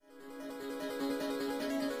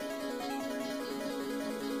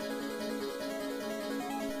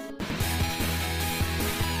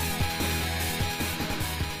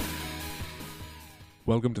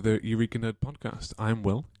welcome to the Eureka Nerd Podcast. I'm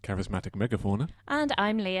Will, charismatic megafauna. And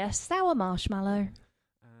I'm Leah, sour marshmallow.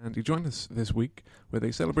 And you join us this week with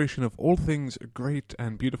a celebration of all things great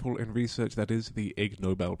and beautiful in research, that is the Ig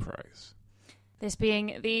Nobel Prize. This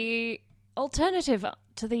being the alternative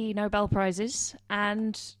to the Nobel Prizes,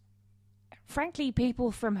 and frankly,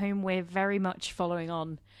 people from whom we're very much following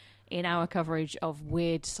on in our coverage of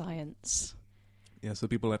weird science. Yes, the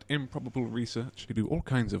people at Improbable Research who do all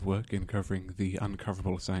kinds of work in covering the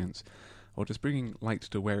uncoverable science, or just bringing light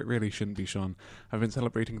to where it really shouldn't be shone, have been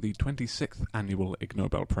celebrating the 26th annual Ig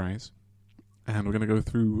Nobel Prize. And we're going to go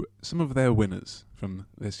through some of their winners from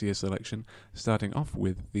this year's selection, starting off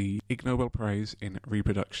with the Ig Nobel Prize in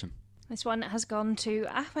Reproduction. This one has gone to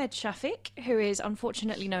Ahmed Shafik, who is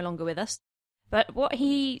unfortunately no longer with us. But what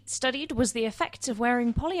he studied was the effects of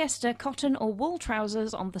wearing polyester, cotton or wool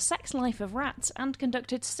trousers on the sex life of rats, and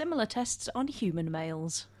conducted similar tests on human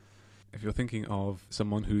males. If you're thinking of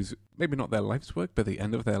someone who's maybe not their life's work, but the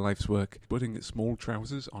end of their life's work, putting small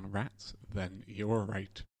trousers on rats, then you're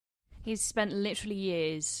right. He's spent literally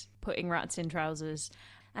years putting rats in trousers,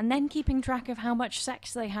 and then keeping track of how much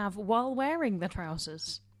sex they have while wearing the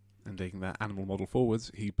trousers. And taking that animal model forwards,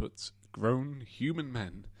 he puts grown human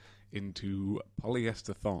men into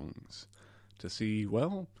polyester thongs to see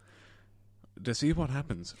what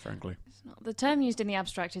happens, frankly. The term used in the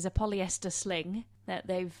abstract is a polyester sling that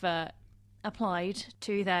they've applied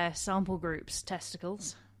to their sample group's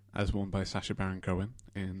testicles. As worn by Sacha Baron Cohen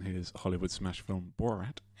in his Hollywood smash film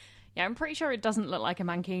Borat. Yeah, I'm pretty sure it doesn't look like a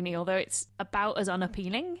mankini, although it's about as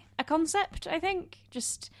unappealing a concept, I think.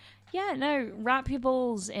 Wrap your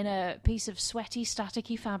balls in a piece of sweaty,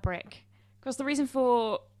 staticky fabric. Because the reason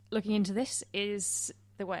for looking into this is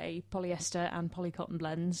the way polyester and polycotton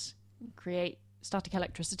blends create static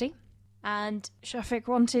electricity. And Shafik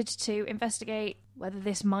wanted to investigate whether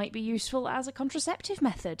this might be useful as a contraceptive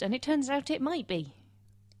method, and it turns out it might be.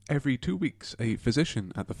 Every 2 weeks, a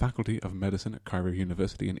physician at the Faculty of Medicine at Cairo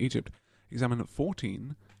University in Egypt examined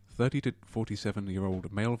 14 30 to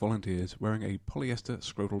 47-year-old male volunteers wearing a polyester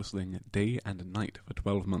scrotal sling day and night for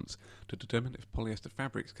 12 months to determine if polyester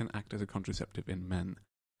fabrics can act as a contraceptive in men.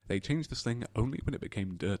 They changed the sling only when it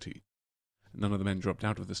became dirty. None of the men dropped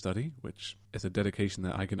out of the study, which is a dedication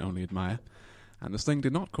that I can only admire, and the sling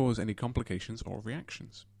did not cause any complications or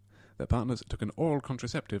reactions. Their partners took an oral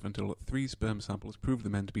contraceptive until 3 sperm samples proved the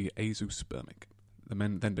men to be azoospermic. The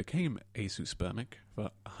men then became azoospermic for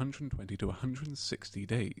 120 to 160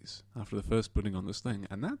 days after the first putting on the sling,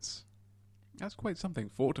 and that's quite something,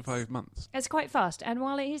 4 to 5 months. It's quite fast, and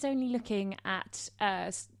while it is only looking at,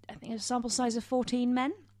 I think, a sample size of 14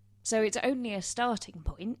 men, so it's only a starting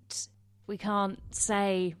point, we can't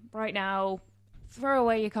say, right now, throw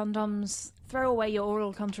away your condoms, throw away your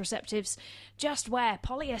oral contraceptives, just wear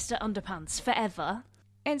polyester underpants forever.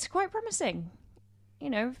 It's quite promising.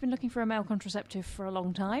 We've been looking for a male contraceptive for a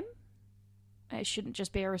long time. It shouldn't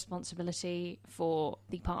just be a responsibility for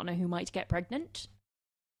the partner who might get pregnant.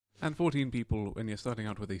 And 14 people, when you're starting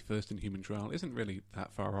out with a first-in-human trial, isn't really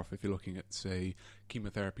that far off if you're looking at, say,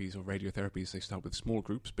 chemotherapies or radiotherapies. They start with small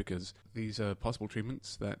groups because these are possible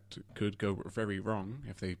treatments that could go very wrong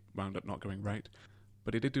if they wound up not going right.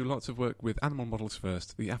 But he did do lots of work with animal models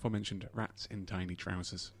first, the aforementioned rats in tiny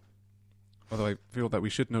trousers. Although I feel that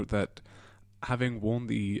we should note that having worn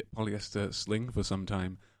the polyester sling for some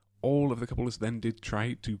time, all of the couples then did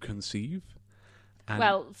try to conceive.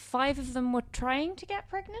 Well, 5 of them were trying to get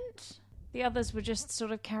pregnant. The others were just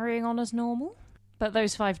sort of carrying on as normal. But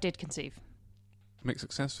those 5 did conceive. Mixed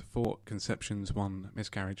success for conceptions, 1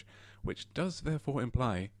 miscarriage, which does therefore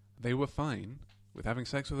imply they were fine with having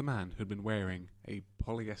sex with a man who'd been wearing a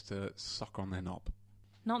polyester sock on their knob.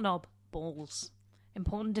 Not knob, balls.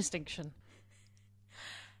 Important distinction.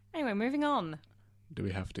 Anyway, moving on. Do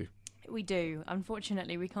we have to? We do.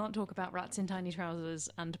 Unfortunately, we can't talk about rats in tiny trousers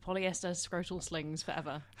and polyester scrotal slings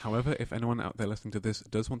forever. However, if anyone out there listening to this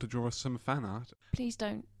does want to draw us some fan art... Please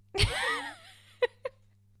don't.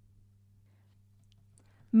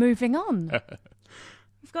 Moving on.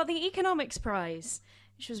 We've got the Economics Prize,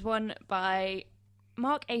 which was won by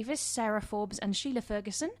Mark Avis, Sarah Forbes and Sheila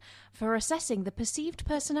Ferguson for assessing the perceived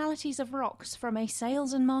personalities of rocks from a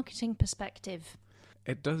sales and marketing perspective.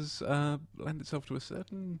 It does lend itself to a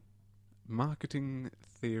certain marketing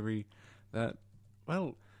theory that,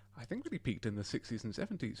 well, I think really peaked in the 60s and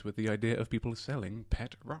 70s with the idea of people selling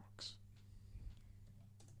pet rocks.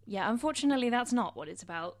 Yeah, unfortunately that's not what it's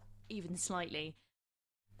about, even slightly.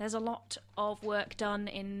 There's a lot of work done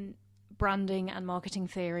in branding and marketing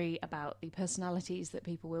theory about the personalities that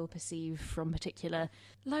people will perceive from particular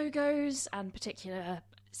logos and particular,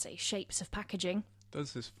 say, shapes of packaging.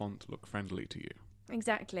 Does this font look friendly to you?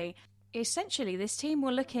 Exactly. Essentially, this team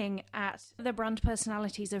were looking at the brand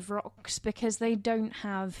personalities of rocks because they don't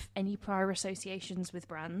have any prior associations with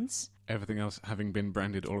brands. Everything else having been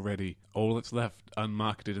branded already, all that's left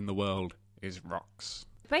unmarketed in the world is rocks.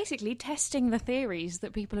 Basically, testing the theories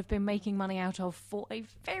that people have been making money out of for a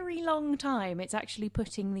very long time. It's actually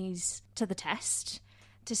putting these to the test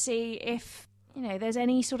to see if, there's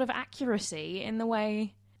any sort of accuracy in the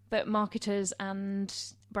way that marketers and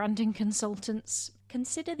branding consultants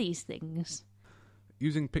consider these things.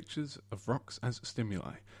 Using pictures of rocks as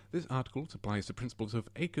stimuli, this article applies the principles of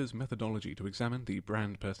Akers' methodology to examine the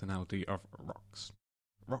brand personality of rocks.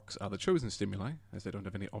 Rocks are the chosen stimuli, as they don't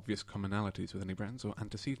have any obvious commonalities with any brands or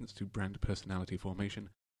antecedents to brand personality formation.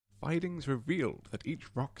 Findings revealed that each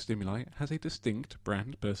rock stimuli has a distinct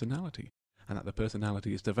brand personality, and that the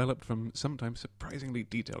personality is developed from sometimes surprisingly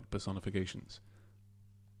detailed personifications.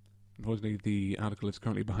 Unfortunately, the article is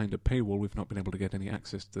currently behind a paywall. We've not been able to get any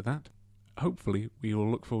access to that. Hopefully, we will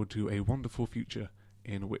look forward to a wonderful future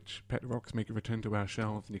in which pet rocks make a return to our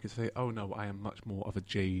shelves, and you can say, "Oh no, I am much more of a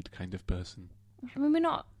jade kind of person." I mean,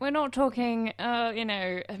 we're not talking.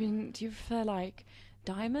 Do you prefer like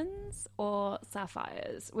diamonds or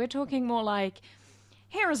sapphires? We're talking more like,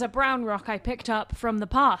 here is a brown rock I picked up from the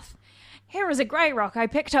path. Here is a grey rock I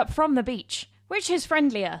picked up from the beach. Which is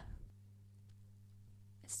friendlier?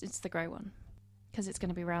 It's the grey one, because it's going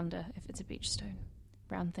to be rounder if it's a beach stone.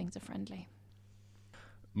 Brown things are friendly.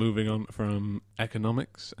 Moving on from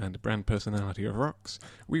economics and brand personality of rocks,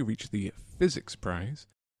 we reach the Physics Prize.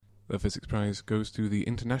 The Physics Prize goes to the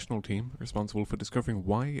international team responsible for discovering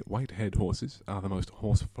why white-haired horses are the most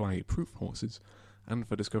horsefly-proof horses, and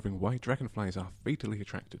for discovering why dragonflies are fatally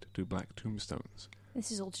attracted to black tombstones.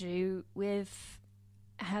 This is all to do with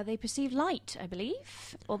how they perceive light, I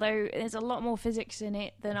believe. Although there's a lot more physics in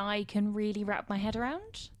it than I can really wrap my head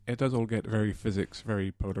around. It does all get very physics,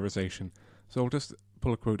 very polarization. So I'll just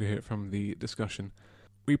pull a quote here from the discussion.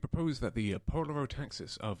 We propose that the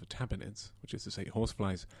polarirotaxis of tabanids, which is to say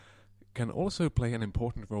horseflies, can also play an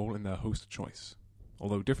important role in their host choice.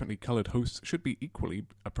 Although differently coloured hosts should be equally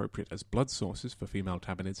appropriate as blood sources for female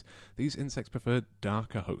tabanids, these insects prefer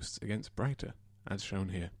darker hosts against brighter, as shown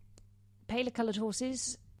here. Paler coloured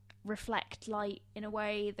horses reflect light in a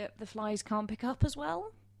way that the flies can't pick up as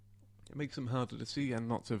well. It makes them harder to see, and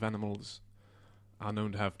lots of animals are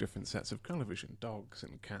known to have different sets of colour vision. Dogs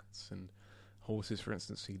and cats and horses, for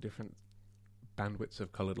instance, see different bandwidths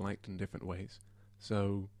of coloured light in different ways.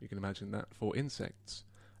 So you can imagine that for insects,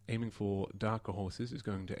 aiming for darker horses is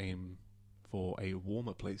going to aim for a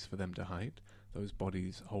warmer place for them to hide, those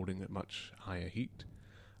bodies holding a much higher heat.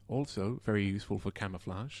 Also, very useful for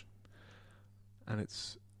camouflage. And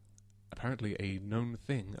it's apparently a known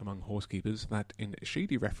thing among horsekeepers that in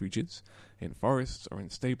shady refuges, in forests or in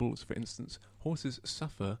stables, for instance, horses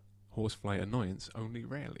suffer horsefly annoyance only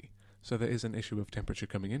rarely, so there is an issue of temperature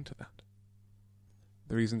coming into that.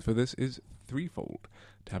 The reason for this is threefold.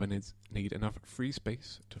 Tabanids need enough free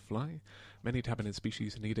space to fly. Many tabanid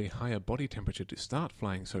species need a higher body temperature to start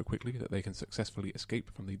flying so quickly that they can successfully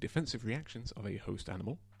escape from the defensive reactions of a host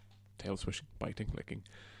animal, tail swishing, biting, licking.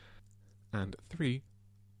 And 3,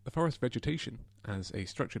 the forest vegetation, as a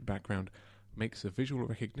structured background, makes the visual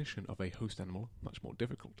recognition of a host animal much more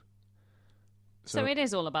difficult. So it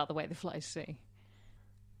is all about the way the flies see.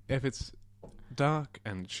 If it's dark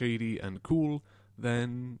and shady and cool,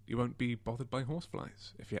 then you won't be bothered by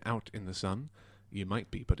horseflies. If you're out in the sun, you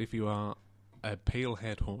might be, but if you are a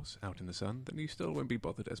pale-haired horse out in the sun, then you still won't be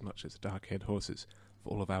bothered as much as dark-haired horses, for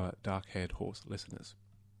all of our dark-haired horse listeners.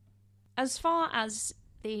 As far as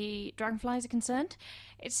the dragonflies are concerned,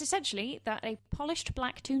 it's essentially that a polished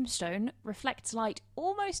black tombstone reflects light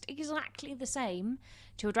almost exactly the same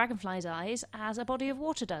to a dragonfly's eyes as a body of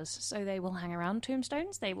water does. So they will hang around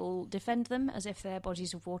tombstones, they will defend them as if they're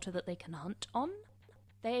bodies of water that they can hunt on.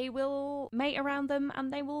 They will mate around them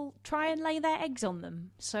and they will try and lay their eggs on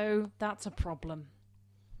them. So that's a problem.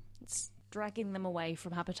 It's dragging them away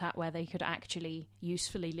from habitat where they could actually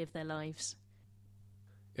usefully live their lives.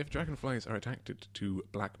 If dragonflies are attracted to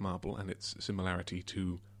black marble and its similarity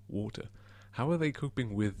to water, how are they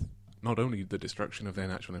coping with not only the destruction of their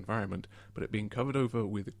natural environment, but it being covered over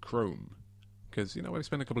with chrome? Because, I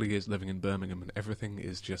spent a couple of years living in Birmingham and everything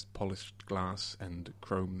is just polished glass and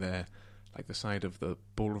chrome there. Like the side of the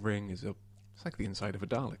bull ring it's like the inside of a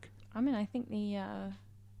Dalek. I mean, I think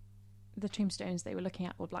the tombstones they were looking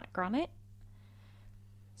at were black granite.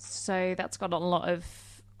 So that's got a lot of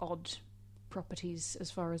odd properties as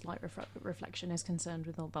far as light reflection is concerned,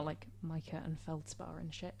 with all the like mica and feldspar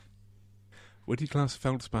and shit. Would you class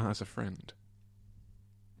feldspar as a friend?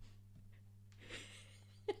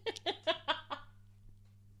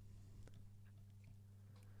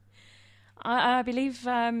 I believe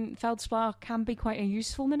feldspar can be quite a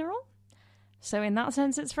useful mineral. So in that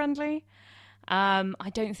sense, it's friendly.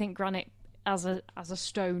 I don't think granite as a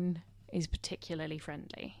stone is particularly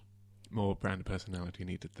friendly. More brand personality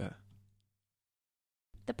needed there.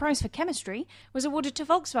 The prize for chemistry was awarded to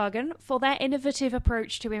Volkswagen for their innovative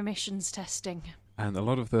approach to emissions testing. And a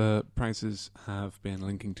lot of the prizes have been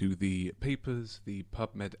linking to the papers, the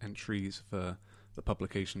PubMed entries for the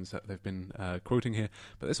publications that they've been quoting here.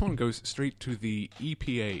 But this one goes straight to the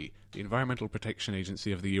EPA, the Environmental Protection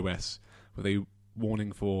Agency of the US, with a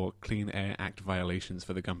warning for Clean Air Act violations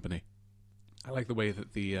for the company. I like the way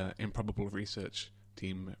that the Improbable Research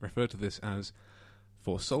team referred to this as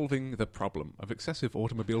for solving the problem of excessive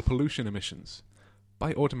automobile pollution emissions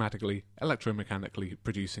by automatically, electromechanically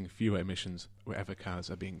producing fewer emissions wherever cars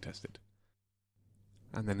are being tested.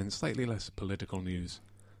 And then in slightly less political news,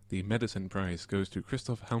 the Medicine Prize goes to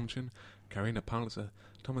Christoph Helmchen, Karina Palzer,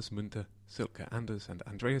 Thomas Munter, Silke Anders and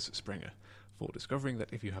Andreas Sprenger for discovering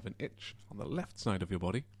that if you have an itch on the left side of your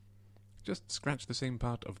body, just scratch the same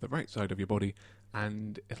part of the right side of your body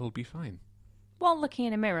and it'll be fine. While looking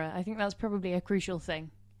in a mirror, I think that's probably a crucial thing.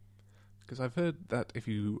 Because I've heard that if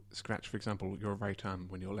you scratch, for example, your right arm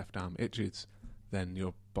when your left arm itches, then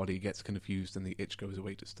your body gets confused and the itch goes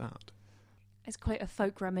away to start. It's quite a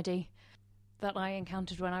folk remedy that I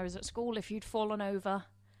encountered when I was at school. If you'd fallen over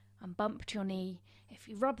and bumped your knee, if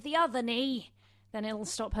you rub the other knee, then it'll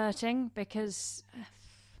stop hurting, because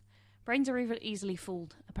brains are easily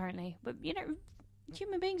fooled, apparently. But, you know,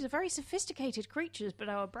 human beings are very sophisticated creatures, but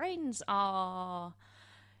our brains are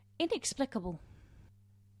inexplicable.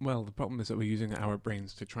 Well, the problem is that we're using our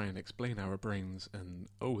brains to try and explain our brains, and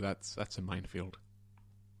that's a minefield.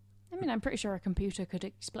 I mean, I'm pretty sure a computer could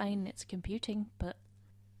explain its computing, but...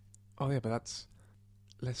 Oh yeah, but that's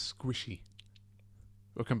less squishy.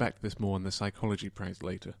 We'll come back to this more in the Psychology Prize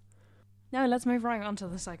later. No, let's move right on to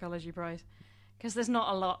the Psychology Prize, because there's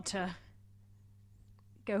not a lot to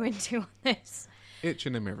go into on this. Itch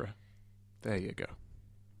in a mirror. There you go.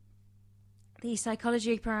 The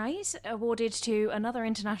Psychology Prize awarded to another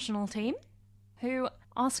international team who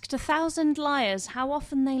asked 1,000 liars how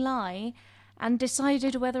often they lie and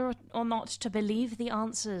decided whether or not to believe the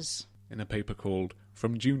answers. In a paper called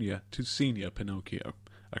From Junior to Senior Pinocchio,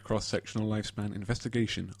 a cross-sectional lifespan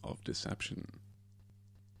investigation of deception.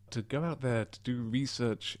 To go out there to do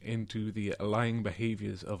research into the lying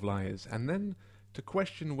behaviours of liars, and then to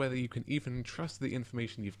question whether you can even trust the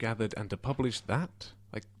information you've gathered and to publish that,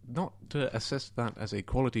 like, not to assess that as a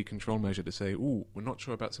quality control measure to say, ooh, we're not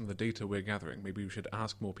sure about some of the data we're gathering, maybe we should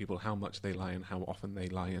ask more people how much they lie and how often they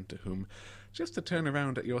lie and to whom, just to turn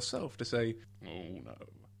around at yourself to say, oh no.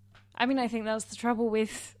 I mean, I think that's the trouble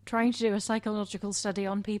with trying to do a psychological study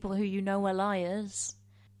on people who you know are liars.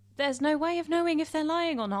 There's no way of knowing if they're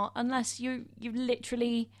lying or not unless you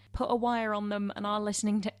literally put a wire on them and are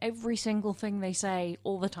listening to every single thing they say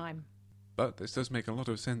all the time. But this does make a lot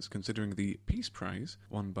of sense considering the Peace Prize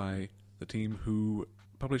won by the team who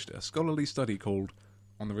published a scholarly study called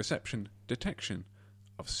On the Reception, Detection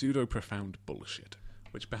of Pseudo-Profound Bullshit,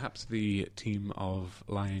 which perhaps the team of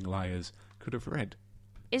lying liars could have read.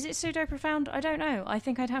 Is it pseudo-profound? I don't know. I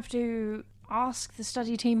think I'd have to ask the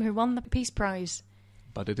study team who won the Peace Prize.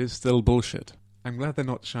 But it is still bullshit. I'm glad they're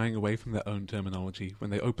not shying away from their own terminology when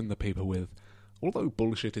they open the paper with, although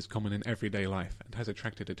bullshit is common in everyday life and has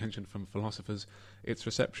attracted attention from philosophers, its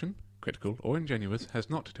reception, critical or ingenuous, has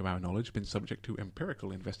not, to our knowledge, been subject to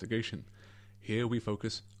empirical investigation. Here we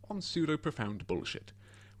focus on pseudo-profound bullshit,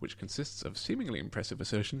 which consists of seemingly impressive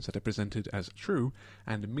assertions that are presented as true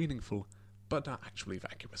and meaningful, but are actually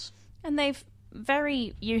vacuous. And they've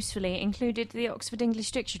very usefully included the Oxford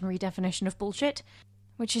English Dictionary definition of bullshit,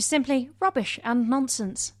 which is simply rubbish and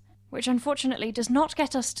nonsense, which unfortunately does not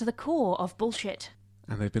get us to the core of bullshit.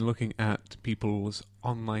 And they've been looking at people's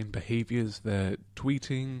online behaviours, their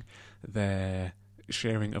tweeting, their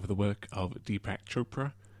sharing of the work of Deepak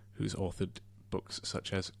Chopra, who's authored books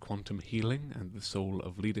such as Quantum Healing and The Soul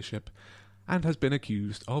of Leadership, and has been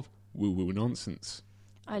accused of woo-woo nonsense.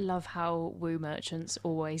 I love how woo merchants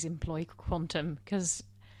always employ quantum, because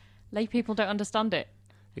lay people don't understand it.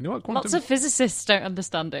 You know what quantum... Lots of physicists don't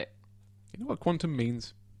understand it. You know what quantum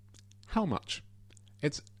means? How much?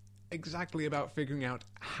 It's exactly about figuring out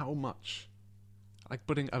how much. Like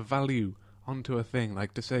putting a value onto a thing,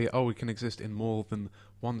 like to say, oh, it can exist in more than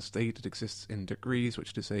one state, it exists in degrees,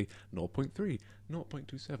 which to say 0.3,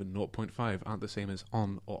 0.27, 0.5 aren't the same as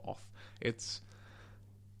on or off.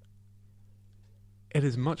 It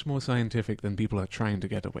is much more scientific than people are trying to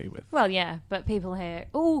get away with. Well, yeah, but people hear,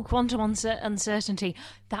 oh, quantum uncertainty,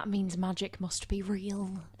 that means magic must be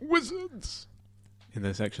real. Wizards! in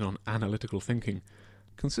their section on analytical thinking,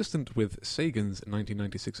 consistent with Sagan's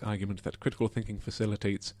 1996 argument that critical thinking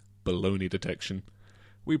facilitates baloney detection,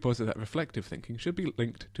 we posit that reflective thinking should be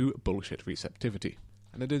linked to bullshit receptivity.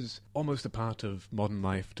 And it is almost a part of modern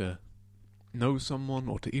life to know someone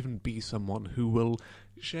or to even be someone who will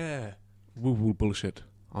share woo-woo bullshit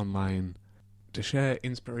online, to share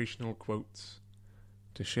inspirational quotes,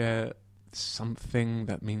 to share something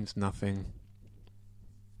that means nothing.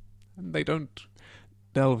 And they don't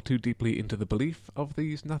delve too deeply into the belief of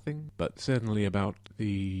these nothing, but certainly about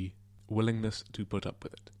the willingness to put up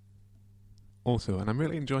with it. Also, and I'm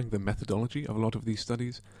really enjoying the methodology of a lot of these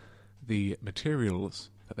studies, the materials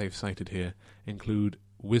that they've cited here include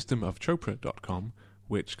wisdomofchopra.com,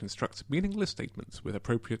 which constructs meaningless statements with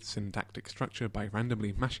appropriate syntactic structure by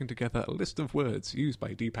randomly mashing together a list of words used by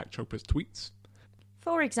Deepak Chopra's tweets.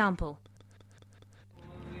 For example,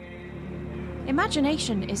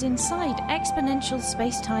 imagination is inside exponential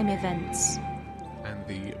space-time events. And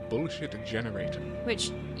the bullshit generator,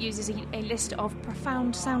 Which uses a list of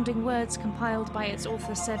profound-sounding words compiled by its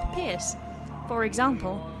author Seb Pearce. For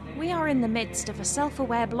example, we are in the midst of a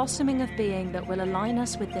self-aware blossoming of being that will align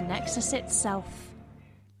us with the Nexus itself.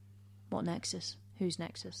 What Nexus? Whose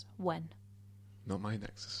Nexus? When? not my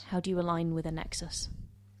Nexus. How do you align with a Nexus?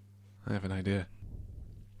 I have an idea.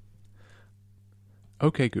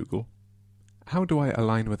 Okay, Google, how do I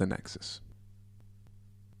align with a Nexus?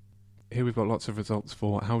 Here we've got lots of results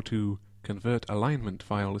for how to convert alignment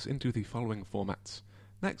files into the following formats: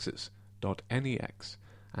 nexus.nex,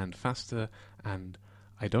 and faster, and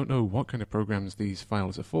I don't know what kind of programs these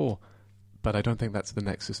files are for, but I don't think that's the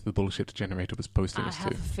Nexus the bullshit generator was posting us I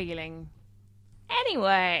have to. a feeling.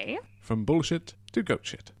 Anyway, From bullshit to goat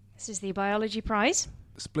shit. this is the biology prize.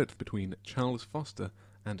 Split between Charles Foster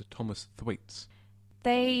and Thomas Thwaites.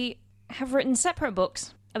 They have written separate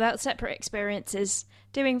books about separate experiences,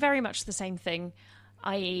 doing very much the same thing,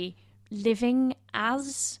 i.e. living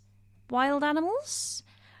as wild animals.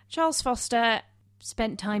 Charles Foster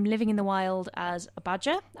spent time living in the wild as a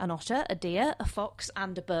badger, an otter, a deer, a fox,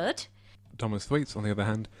 and a bird. Thomas Thwaites, on the other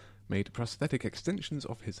hand, made prosthetic extensions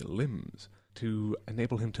of his limbs to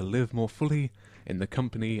enable him to live more fully in the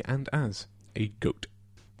company and as a goat.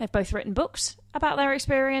 They've both written books about their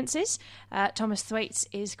experiences. Thomas Thwaites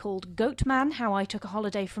is called Goat Man, How I Took a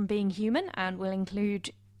Holiday from Being Human, and will include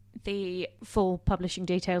the full publishing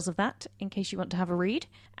details of that in case you want to have a read.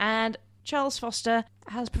 And Charles Foster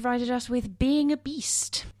has provided us with Being a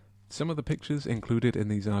Beast. Some of the pictures included in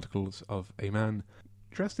these articles of a man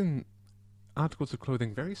dressed in articles of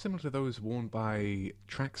clothing very similar to those worn by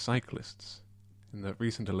track cyclists in the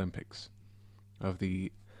recent Olympics, of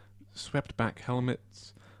the swept-back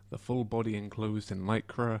helmets, the full body enclosed in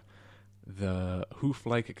lycra, the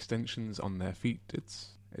hoof-like extensions on their feet.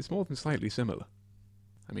 It's more than slightly similar.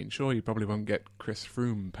 I mean, sure, you probably won't get Chris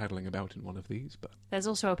Froome paddling about in one of these, but There's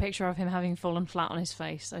also a picture of him having fallen flat on his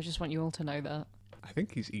face. I just want you all to know that. I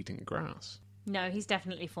think he's eating grass. No, he's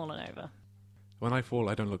definitely fallen over. When I fall,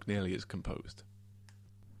 I don't look nearly as composed.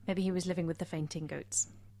 Maybe he was living with the fainting goats.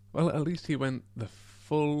 Well, at least he went the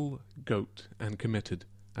full goat and committed,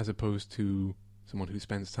 as opposed to someone who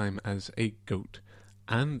spends time as a goat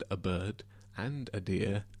and a bird and a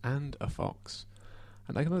deer and a fox.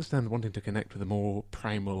 And I can understand wanting to connect with a more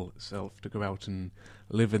primal self, to go out and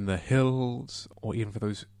live in the hills, or even for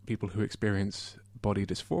those people who experience body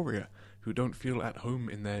dysphoria, who don't feel at home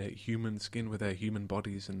in their human skin with their human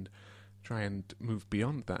bodies, and try and move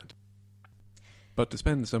beyond that. But to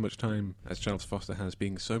spend so much time, as Charles Foster has,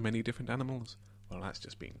 being so many different animals, well, that's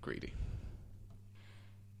just being greedy.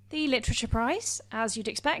 The Literature Prize, as you'd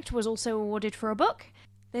expect, was also awarded for a book.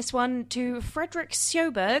 This one to Frederick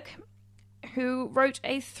Sjoberg, who wrote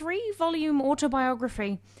a 3-volume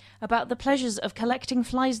autobiography about the pleasures of collecting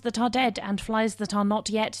flies that are dead and flies that are not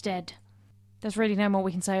yet dead. There's really no more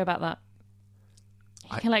we can say about that.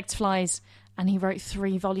 He collects flies, and he wrote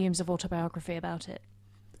 3 volumes of autobiography about it.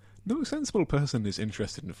 No sensible person is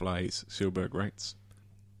interested in flies, Sjoberg writes.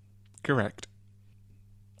 Correct.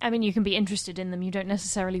 I mean, you can be interested in them. You don't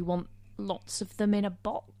necessarily want lots of them in a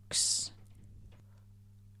box.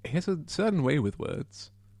 He has a certain way with words,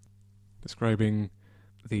 describing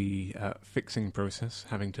the fixing process,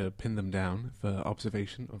 having to pin them down for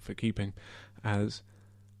observation or for keeping, as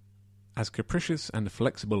capricious and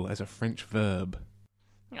flexible as a French verb.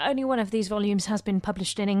 Only one of these volumes has been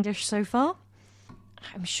published in English so far.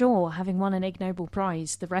 I'm sure, having won an Ig Nobel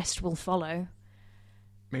Prize, the rest will follow.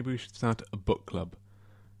 Maybe we should start a book club.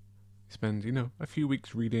 Spend, a few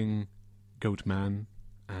weeks reading Goat Man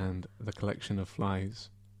and The Collection of Flies.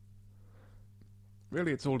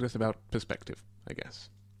 Really, it's all just about perspective, I guess.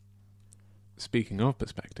 speaking of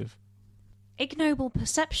perspective... Ig Nobel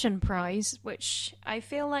Perception Prize, which I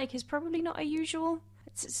feel like is probably not a usual.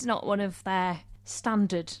 It's not one of their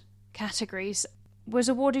standard categories, was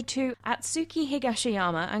awarded to Atsuki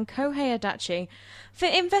Higashiyama and Kohei Adachi for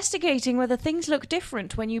investigating whether things look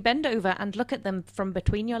different when you bend over and look at them from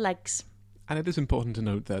between your legs. And it is important to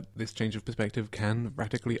note that this change of perspective can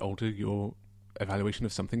radically alter your evaluation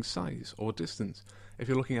of something's size or distance. If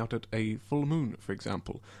you're looking out at a full moon, for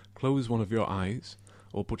example, close one of your eyes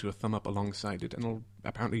or put your thumb up alongside it and it'll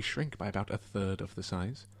apparently shrink by about a third of the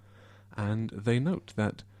size. And they note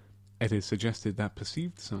that it is suggested that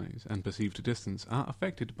perceived size and perceived distance are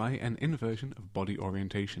affected by an inversion of body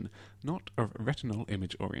orientation, not of retinal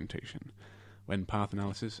image orientation. When path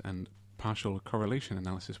analysis and partial correlation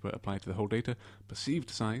analysis were applied to the whole data, perceived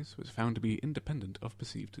size was found to be independent of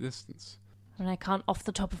perceived distance. And I can't off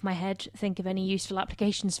the top of my head think of any useful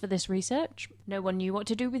applications for this research. No one knew what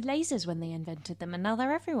to do with lasers when they invented them, and now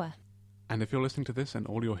they're everywhere. And if you're listening to this and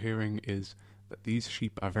all you're hearing is that these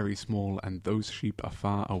sheep are very small and those sheep are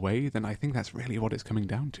far away, then I think that's really what it's coming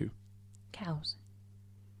down to. Cows.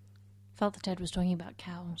 Felt that Ted was talking about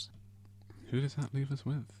cows. Who does that leave us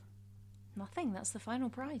with? Nothing, that's the final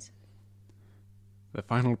prize. The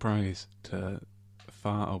final prize to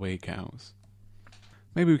far away cows.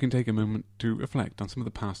 Maybe we can take a moment to reflect on some of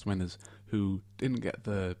the past winners who didn't get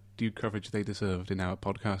the due coverage they deserved in our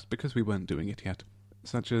podcast because we weren't doing it yet.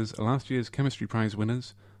 Such as last year's Chemistry Prize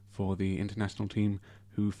winners for the international team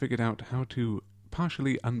who figured out how to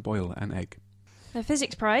partially unboil an egg. The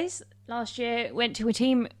Physics Prize last year went to a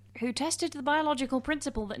team who tested the biological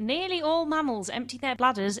principle that nearly all mammals empty their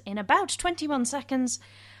bladders in about 21 seconds,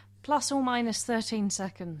 plus or minus 13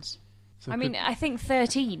 seconds. So I think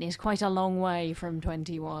 13 is quite a long way from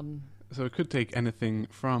 21. So it could take anything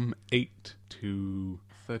from 8 to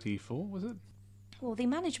 34, was it? Well, the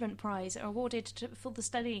Management Prize awarded for the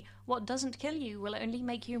study What Doesn't Kill You Will Only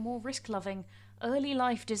Make You More Risk-Loving, Early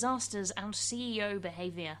Life Disasters and CEO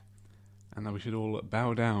Behaviour. And now we should all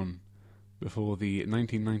bow down before the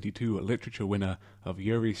 1992 literature winner of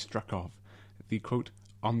Yuri Strakov, the, quote,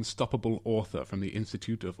 unstoppable author from the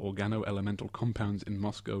Institute of Organoelemental Compounds in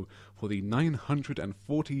Moscow, for the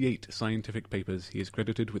 948 scientific papers he is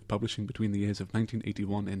credited with publishing between the years of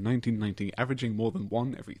 1981 and 1990, averaging more than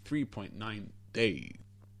one every 3.9 days.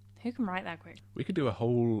 Who can write that quick? We could do a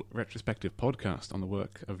whole retrospective podcast on the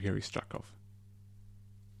work of Yuri Strakov.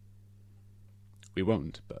 We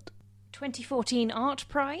won't, but... 2014 Art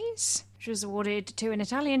Prize, which was awarded to an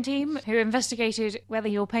Italian team who investigated whether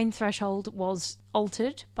your pain threshold was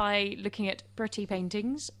altered by looking at pretty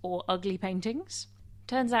paintings or ugly paintings.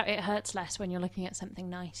 Turns out it hurts less when you're looking at something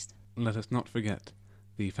nice. Let us not forget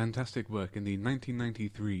the fantastic work in the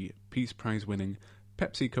 1993 Peace Prize-winning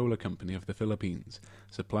Pepsi-Cola Company of the Philippines,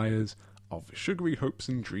 suppliers of sugary hopes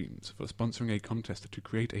and dreams, for sponsoring a contest to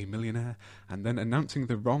create a millionaire and then announcing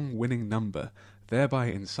the wrong winning number, thereby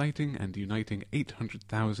inciting and uniting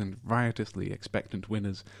 800,000 riotously expectant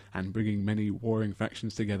winners and bringing many warring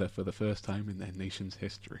factions together for the first time in their nation's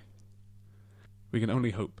history. We can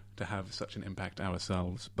only hope to have such an impact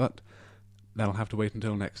ourselves, but that'll have to wait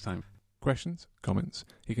until next time. Questions? Comments?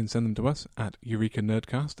 You can send them to us at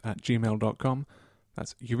eurekanerdcast@gmail.com.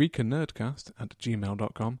 That's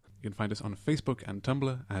eurekanerdcast@gmail.com. You can find us on Facebook and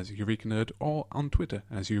Tumblr as Eureka Nerd or on Twitter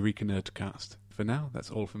as Eureka Nerdcast. For now,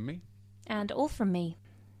 that's all from me. And all from me.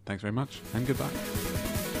 Thanks very much, and goodbye.